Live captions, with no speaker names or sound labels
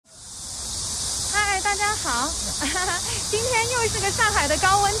大家好，今天又是个上海的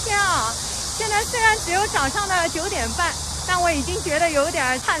高温天啊！现在虽然只有早上的9点半，但我已经觉得有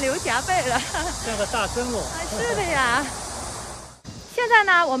点汗流浃背了，像个大蒸笼。是的呀。现在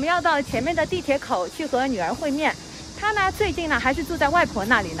呢，我们要到前面的地铁口去和女儿会面。她呢，最近呢还是住在外婆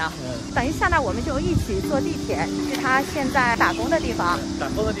那里呢。等一下呢，我们就一起坐地铁去她现在打工的地方。打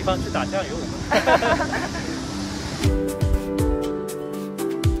工的地方去打酱油。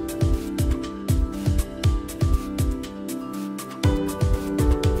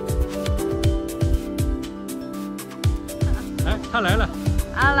哎，他来了。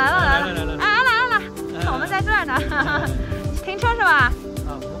啊，来了。来了。来，我们在这儿呢。停车是吧？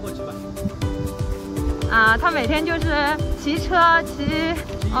啊，我们过去吧。啊，他每天就是骑车骑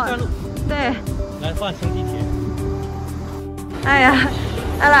一段路。对。来换乘地铁。哎呀，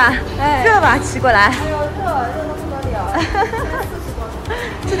阿拉，热吧？骑过来。哎呦，热得不得了，40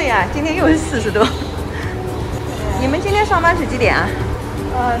多。是的呀，今天又是40度。你们今天上班是几点啊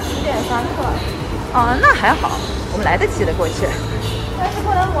？10点3刻。哦，那还好，我们来得及的过去。但是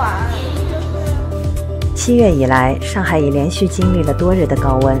不能晚，7月以来，上海已连续经历了多日的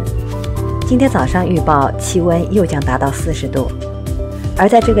高温。今天早上预报气温又将达到40度，而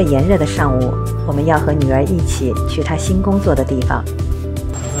在这个炎热的上午，我们要和女儿一起去她新工作的地方。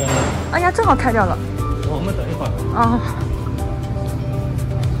哎呀，正好开掉了。我们等一会儿。哦。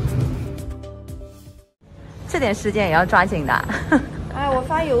这点时间也要抓紧的。哎，我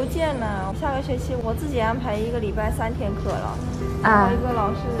发邮件呢，下个学期我自己安排1个礼拜3天课了，然后一个老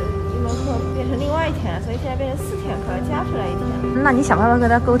师一门课变成另外1天，所以现在变成4天课，加出来1天。那你想办法跟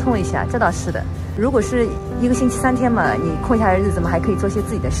他沟通一下，这倒是的。如果是1个星期3天嘛，你空下来的日子嘛，还可以做些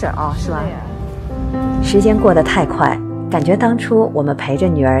自己的事儿啊，是吧？对呀。时间过得太快，感觉当初我们陪着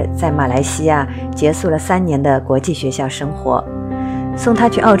女儿在马来西亚结束了3年的国际学校生活，送她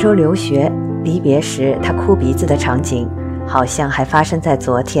去澳洲留学，离别时她哭鼻子的场景，好像还发生在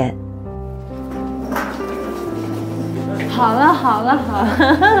昨天。好了，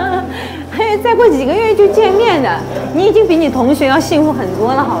嘿，再过几个月就见面的，你已经比你同学要幸福很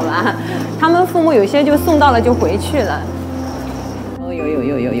多了，好吧？他们父母有些就送到了就回去了。有。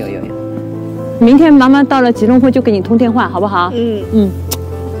明天妈妈到了吉隆坡就给你通电话，好不好？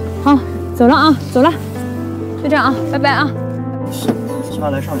好，走了啊，走了，就这样啊，拜拜啊。是他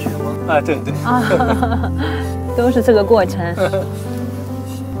来上学吗？啊，对。啊，都是这个过程。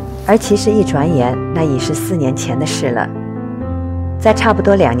而其实一转眼，那已是4年前的事了。在差不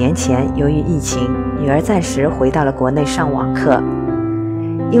多2年前，由于疫情，女儿暂时回到了国内上网课。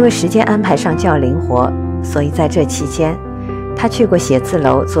因为时间安排上较灵活，所以在这期间，她去过写字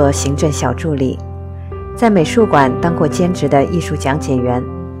楼做行政小助理，在美术馆当过兼职的艺术讲解员。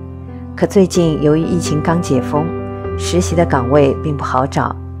可最近由于疫情刚解封，实习的岗位并不好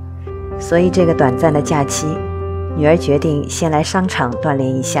找，所以这个短暂的假期，女儿决定先来商场锻炼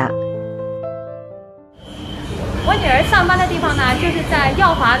一下。我女儿上班的地方呢，就是在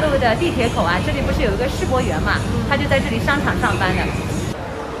耀华路的地铁口啊，这里不是有一个世博园嘛，她就在这里商场上班的。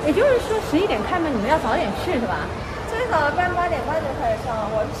也就是说11点开门，你们要早点去是吧？最早的班8点半就开始上，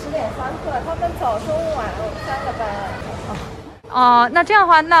我是10点3刻，他们早中晚3个班。哦，那这样的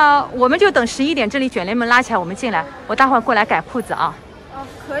话，那我们就等11点这里卷帘门拉起来，我们进来，我待会儿过来改裤子啊。哦，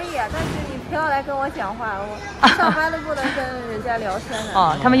可以啊，但是你不要来跟我讲话，我上班都不能跟人家聊天的。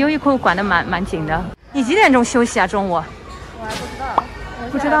哦，他们优衣库管得蛮紧的。你几点钟休息啊？中午？我还不知道。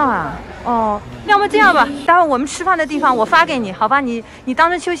不知道啊。哦，要么这样吧，待会儿我们吃饭的地方我发给你，好吧？你当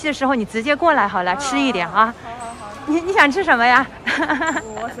着休息的时候，你直接过来好了，吃一点啊。好。你想吃什么呀？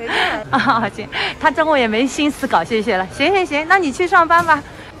我随便来。啊，行，他中午也没心思搞这些了。行，那你去上班吧。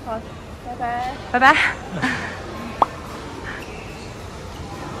好，拜拜。拜拜。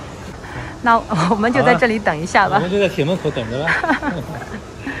那我们就在这里等一下吧。我们就在铁门口等着吧。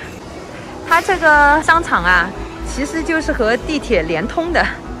它这个商场啊，其实就是和地铁连通的，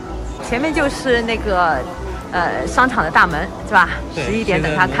前面就是那个商场的大门，是吧？11点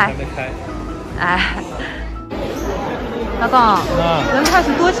等它开。哎，老公，人开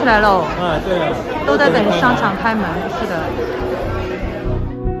始多起来喽。啊，对啊。都在等商场开门，是的。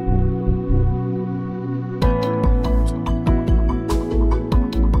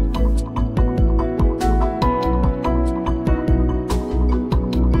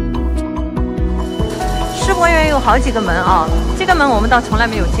世博园有好几个门啊，这个门我们倒从来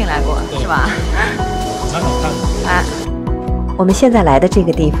没有进来过，是吧？蛮好看的。哎，我们现在来的这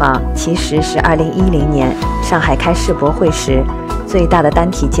个地方，其实是2010年上海开世博会时最大的单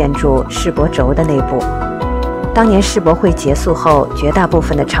体建筑世博轴的内部。当年世博会结束后，绝大部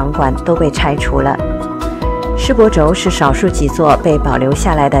分的场馆都被拆除了。世博轴是少数几座被保留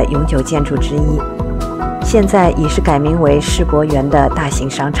下来的永久建筑之一。现在已是改名为世博园的大型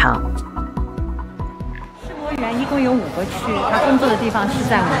商场。世博园一共有5个区，他工作的地方是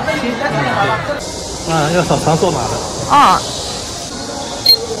在5区。啊，要扫场所码的。哦。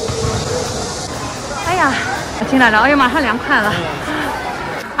哎呀，我进来了，哎呦，马上凉快了。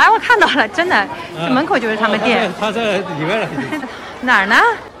哎，我看到了，真的，这门口就是他们店。他在里面了。哪儿呢？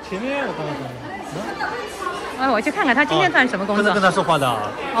前面我刚刚说。哎，我去看看他今天干什么工作。不是跟他说话的啊。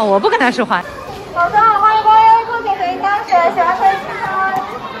哦，我不跟他说话。早上欢迎光临优衣库简单学，喜欢可以试穿。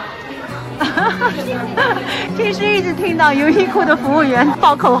平时一直听到优衣库的服务员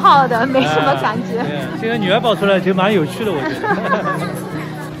报口号的，没什么感觉。这个女儿报出来就蛮有趣的，我觉得。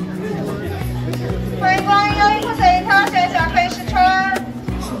欢迎光临优衣库简单学，喜欢可以试穿。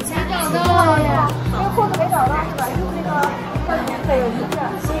找到了，这个裤子没找到是吧？就是那个对，有一个。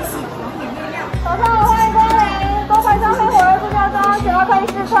早上好，欢迎光临，多款商品火热度假装，喜欢可以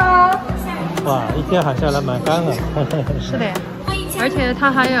试穿。哇，一天喊下来蛮干的。是的呀，而且他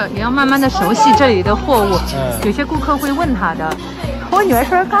也要慢慢的熟悉这里的货物。有些顾客会问他的。我女儿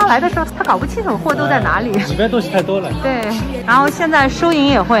说刚来的时候，她搞不清楚货都在哪里。里边东西太多了。对，然后现在收银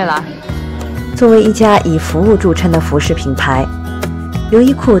也会了。作为一家以服务著称的服饰品牌，优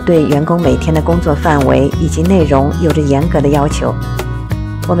衣库对员工每天的工作范围以及内容有着严格的要求。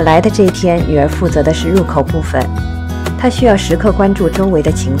我们来的这一天，女儿负责的是入口部分，她需要时刻关注周围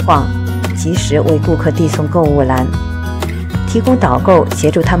的情况，及时为顾客递送购物篮，提供导购，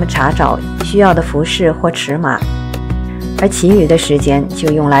协助他们查找需要的服饰或尺码，而其余的时间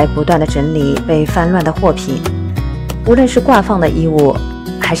就用来不断地整理被翻乱的货品，无论是挂放的衣物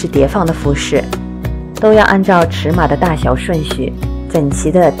还是叠放的服饰，都要按照尺码的大小顺序整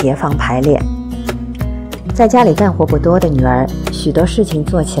齐地叠放排列。在家里干活不多的女儿，许多事情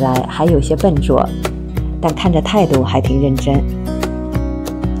做起来还有些笨拙，但看着态度还挺认真。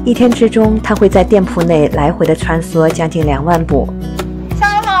一天之中，她会在店铺内来回的穿梭将近2万步。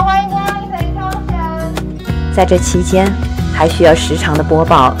下午好，欢迎光临随意挑选。在这期间，还需要时常的播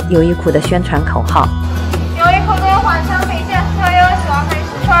报优衣库的宣传口号。优衣库多款商品限时特优，喜欢可以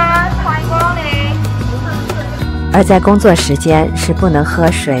试穿，欢迎光临。而在工作时间是不能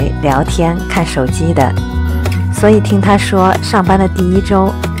喝水、聊天、看手机的，所以听她说，上班的第1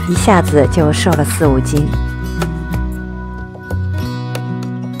周，一下子就瘦了4、5斤。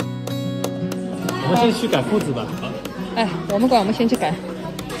我们先去改裤子吧。哎，我们管，我们先去改。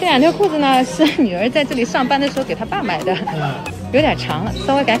这2条裤子呢，是女儿在这里上班的时候给她爸买的，有点长了，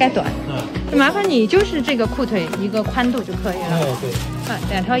稍微改短。麻烦你就是这个裤腿一个宽度就可以了。对。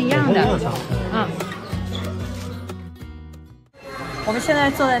2条一样的。我们现在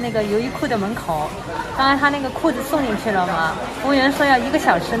坐在那个优衣库的门口，刚才他那个裤子送进去了嘛，服务员说要1个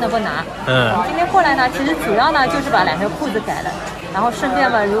小时呢不拿。我们今天过来呢，其实主要呢就是把2条裤子改了，然后顺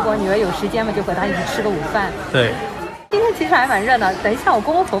便嘛，如果女儿有时间嘛，就和她一起吃个午饭。对。今天其实还蛮热闹，等一下我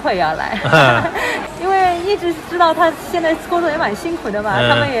公公婆婆也要来，因为一直知道她现在工作也蛮辛苦的嘛，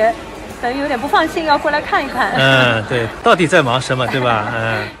他们也等于有点不放心，要过来看一看。对，到底在忙什么，对吧？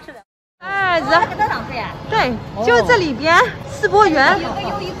是的。哎，对，就这里边世博园有个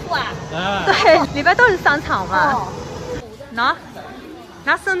优衣库啊。对，里边都是商场嘛。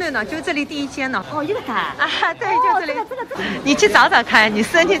那孙女呢？就这里第1间呢。哦，一个单啊，对，就这里。这个。你去找找看，你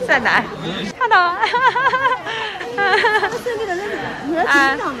孙女在哪？看到了。孙女的任务，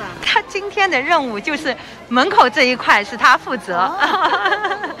他今天的任务就是门口这一块是他负责。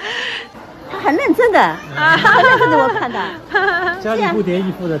他很认真的，他很认真的，我看的。家里不叠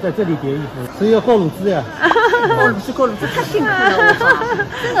衣服的，在这里叠衣服，所以要过卤汁呀。过卤汁太辛苦了，我操，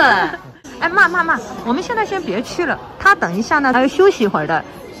真的。哎，妈，我们现在先别去了，他等一下呢，还要休息一会儿的。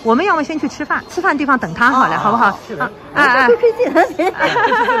我们要么先去吃饭，吃饭地方等他好了，好不好？是的。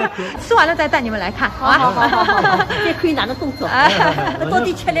吃完了再带你们来看，好吧？好，再看哪个动作，到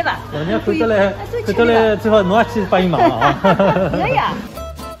底吃力吧？人家看得来，最好侬也去帮伊忙啊。可以啊。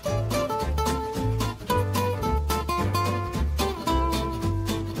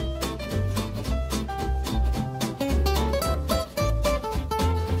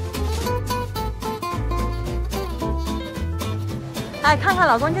哎，看看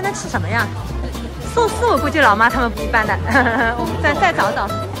老公今天吃什么呀？寿司我估计老妈他们不一般的，我们再找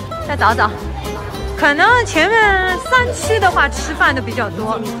找，可能前面3期的话吃饭的比较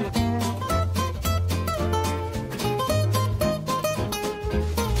多。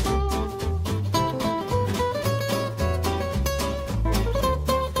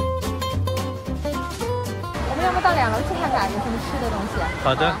我们要不到2楼去看看有什么吃的东西？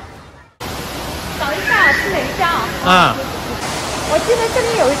好的。找一下是哪一家啊？我记得这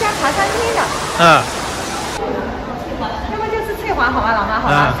里有一家茶餐厅的。要么就是翠华，好吧，老妈，好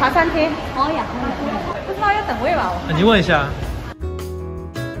吧，茶餐厅。哦呀，不是那要等位吧？你问一下。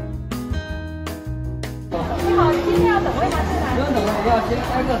你好，今天要等位吗？不用等位，要先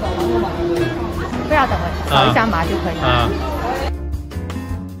挨个扫码就码就可以。不要等位，扫一下码就可以了。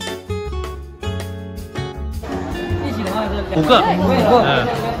一起的话是5个。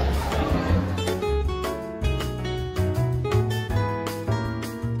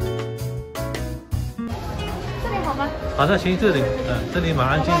这里好吗？好的，行，这里，这里马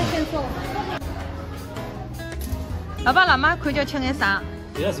上进。老爸老妈看叫吃点啥？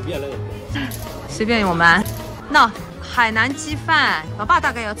随便来。随便我们。那海南鸡饭，老爸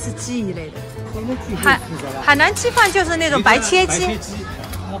大概要吃鸡一类的。海南鸡饭就是那种白切鸡。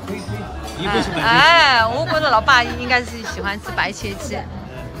哎，我觉得老爸应该是喜欢吃白切鸡。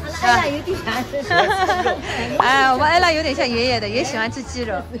艾拉有点像。哎，我们艾拉有点像爷爷的，也喜欢吃鸡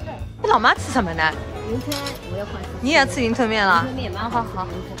肉。老妈吃什么呢？云吞，我要换。你也要吃云吞面了？云吞面蛮好。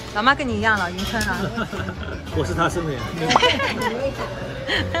老妈跟你一样了，云吞了。我是他生的呀。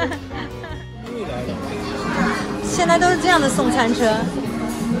现在都是这样的送餐车，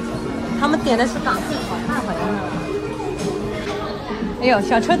他们点的是港式炒饭好像。哎呦，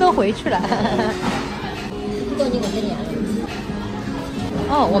小车都回去了。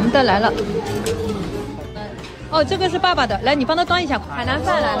哦，我们的来了。哦，这个是爸爸的，来，你帮他端一下。海南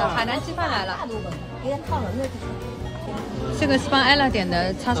饭来了，海南鸡饭来了。这个是帮艾拉点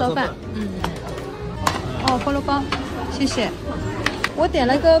的叉烧饭。哦，菠萝包，谢谢。我点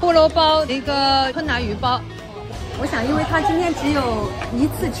了个菠萝包，一个吞拿鱼包。我想，因为他今天只有1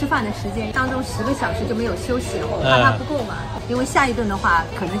次吃饭的时间，当中10个小时就没有休息，我怕他不够嘛。因为下一顿的话，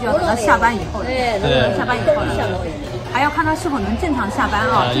可能就要等到下班以后了。下班以后了，还要看他是否能正常下班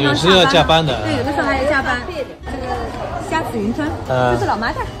啊。有时要加班的。对，有的时候还要加班。这个虾子云吞，这是老妈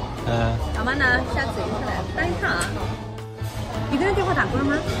的。老妈呢，虾子云吞来，当一看啊。你跟他电话打过了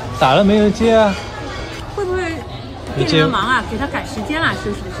吗？打了没人接啊？会不会店里忙啊？给他改时间了，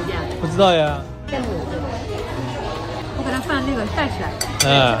休息的时间？不知道呀。我给他放那个带起来。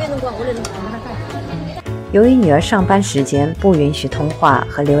由于女儿上班时间不允许通话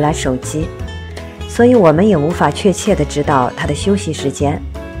和浏览手机，所以我们也无法确切地知道她的休息时间，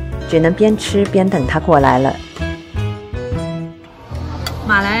只能边吃边等她过来了。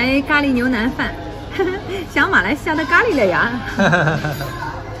马来咖喱牛腩饭，想马来西亚的咖喱了呀！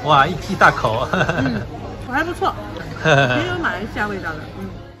哇，一大口。我还不错，挺有马来西亚味道的。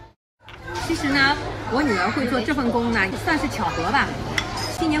其实呢，我女儿会做这份工呢，算是巧合吧。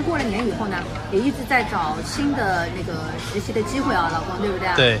今年过了年以后呢，也一直在找新的那个实习的机会啊，老公，对不对？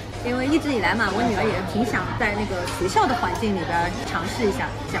对。因为一直以来嘛，我女儿也挺想在那个学校的环境里边尝试一下，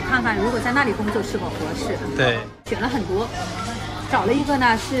想看看如果在那里工作是否合适。对。选了很多。找了一个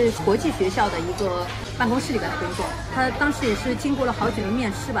呢是国际学校的一个办公室里边的工作，他当时也是经过了好几轮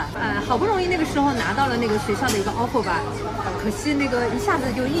面试吧，好不容易那个时候拿到了那个学校的一个 offer 吧，可惜那个一下子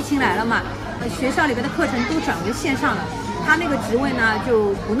就疫情来了嘛，学校里边的课程都转为线上了，他那个职位呢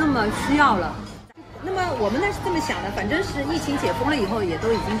就不那么需要了。那么我们呢是这么想的，反正是疫情解封了以后，也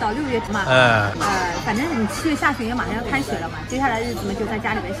都已经到6月嘛，反正你7月下旬也马上要开学了嘛，接下来日子嘛就在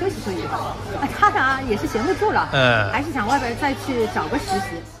家里边休息休息吧。他呢也是闲不住了，还是想外边再去找个实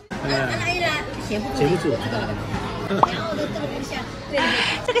习。闲不住，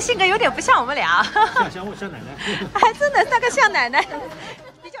这个性格有点不像我们俩，像奶奶，还真的那个像奶奶，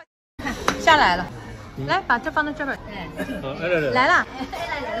比较下来了。来，把这放到这边。来了。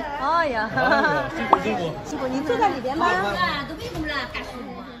哎呀，辛苦，你坐在里边吗？都没工了，干什么？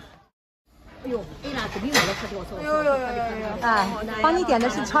哎呦，哎啦，都没工了，快点我说。哎，帮你点的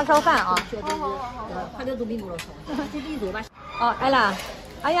是叉烧饭啊。快点都没工了，这里做吧。哦，哎啦，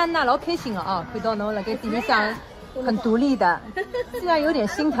哎呀，那老开心了啊！看到侬辣盖店里向很独立的，虽然有点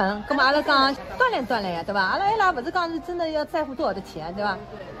心疼，咁嘛阿拉讲锻炼锻炼呀，对吧？阿拉哎啦，不是讲是真的要在乎多少的钱，对吧？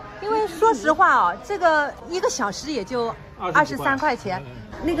因为说实话啊，这个1个小时也就23块钱，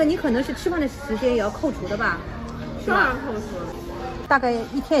那个你可能是吃饭的时间也要扣除的吧？是吧？扣除。大概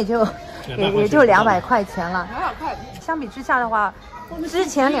一天也就200块钱了。200块。相比之下的话，之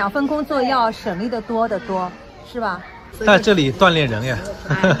前2份工作要省力的多得多，是吧？在这里锻炼人呀。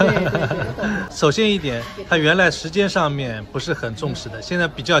对。首先一点，他原来时间上面不是很重视的，现在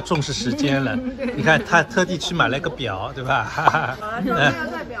比较重视时间了。你看他特地去买了个表，对吧？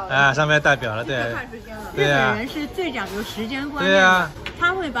上面代表了，对。日本人是最讲究时间观念的，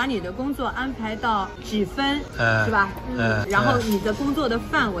他会把你的工作安排到几分，是吧？然后你的工作的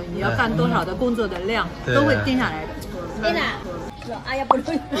范围，你要干多少的工作的量，都会定下来的。对啦。哎呀，不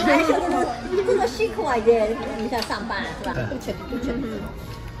能，哎，小的你这么辛苦啊，也你想上班是吧？不吃。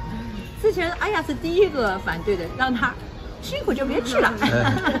之前哎呀是第一个反对的，让他辛苦就别去了。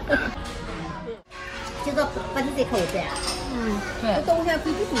今朝8点再开下班啊。对。到屋里向半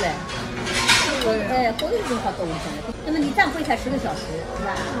点多嘞。活动正好到屋里向了。那么你这样不才10个小时，是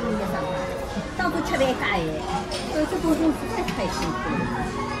吧？在上班，当初吃饭加盐，这做工实在太辛苦了。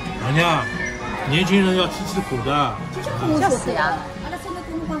娘娘，年轻人要吃苦的。就是呀。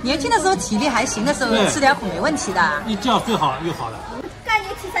年轻的时候体力还行的时候，吃点苦没问题的。一觉睡好又好了。干年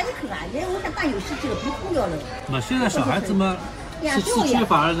吃啥就可啊？人我想打游戏机了，不空调了。那现在小孩子嘛。是缺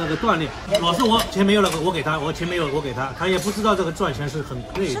乏那个锻炼，老是我钱没有了，我给他，我钱没有我给他，他也不知道这个赚钱是很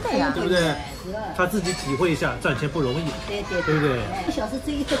累的，对不对？他自己体会一下，赚钱不容易，对不对？1小时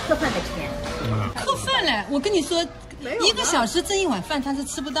挣一个客饭的钱。客饭嘞，我跟你说，1个小时挣1碗饭他是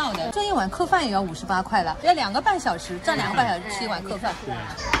吃不到的，挣1碗客饭也要58块了，要2个半小时，赚2个半小时吃1碗客饭。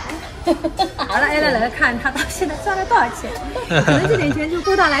好了，来看他到现在赚了多少钱，可能这点钱就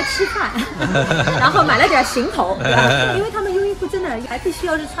够他来吃饭，然后买了点行头，因为他们优衣库真的还必须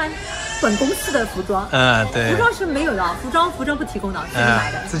要是穿本公司的服装，对，服装是没有的，服装不提供的，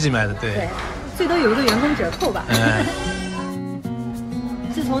自己买的，对，最多有一个员工折扣吧。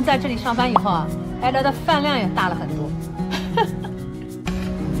自从在这里上班以后啊，艾乐的饭量也大了很多。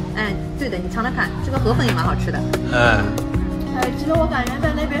哎，对的，你尝尝看，这个河粉也蛮好吃的。其实我感觉在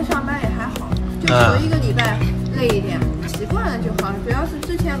那边上班也还好，就头1个礼拜累一点，习惯了就好。主要是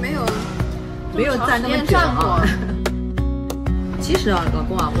之前没有在那边站过。其实啊，老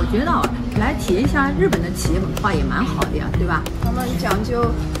公啊，我觉得啊，来体验一下日本的企业文化也蛮好的呀，对吧？他们讲究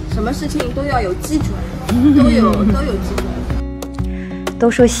什么事情都要有基准，都有基准。都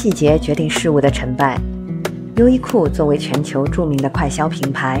说细节决定事物的成败。优衣库作为全球著名的快消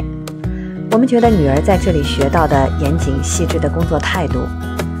品牌，我们觉得女儿在这里学到的严谨细致的工作态度，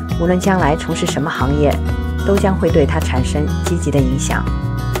无论将来从事什么行业，都将会对她产生积极的影响。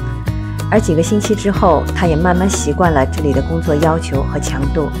而几个星期之后，她也慢慢习惯了这里的工作要求和强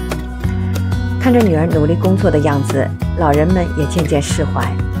度。看着女儿努力工作的样子，老人们也渐渐释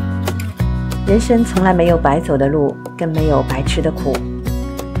怀。人生从来没有白走的路，更没有白吃的苦。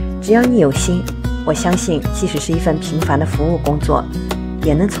只要你有心，我相信即使是一份平凡的服务工作，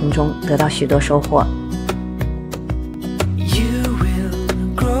也能从中得到许多收获。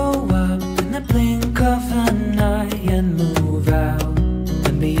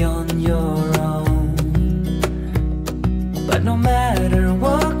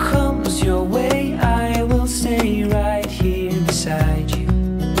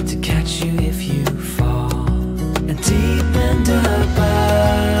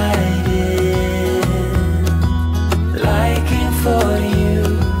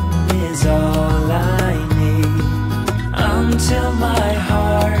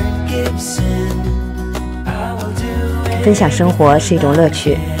分享生活是一种乐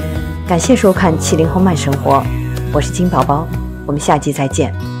趣，感谢收看70后慢生活，我是金宝宝，我们下期再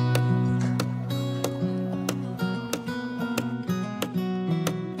见。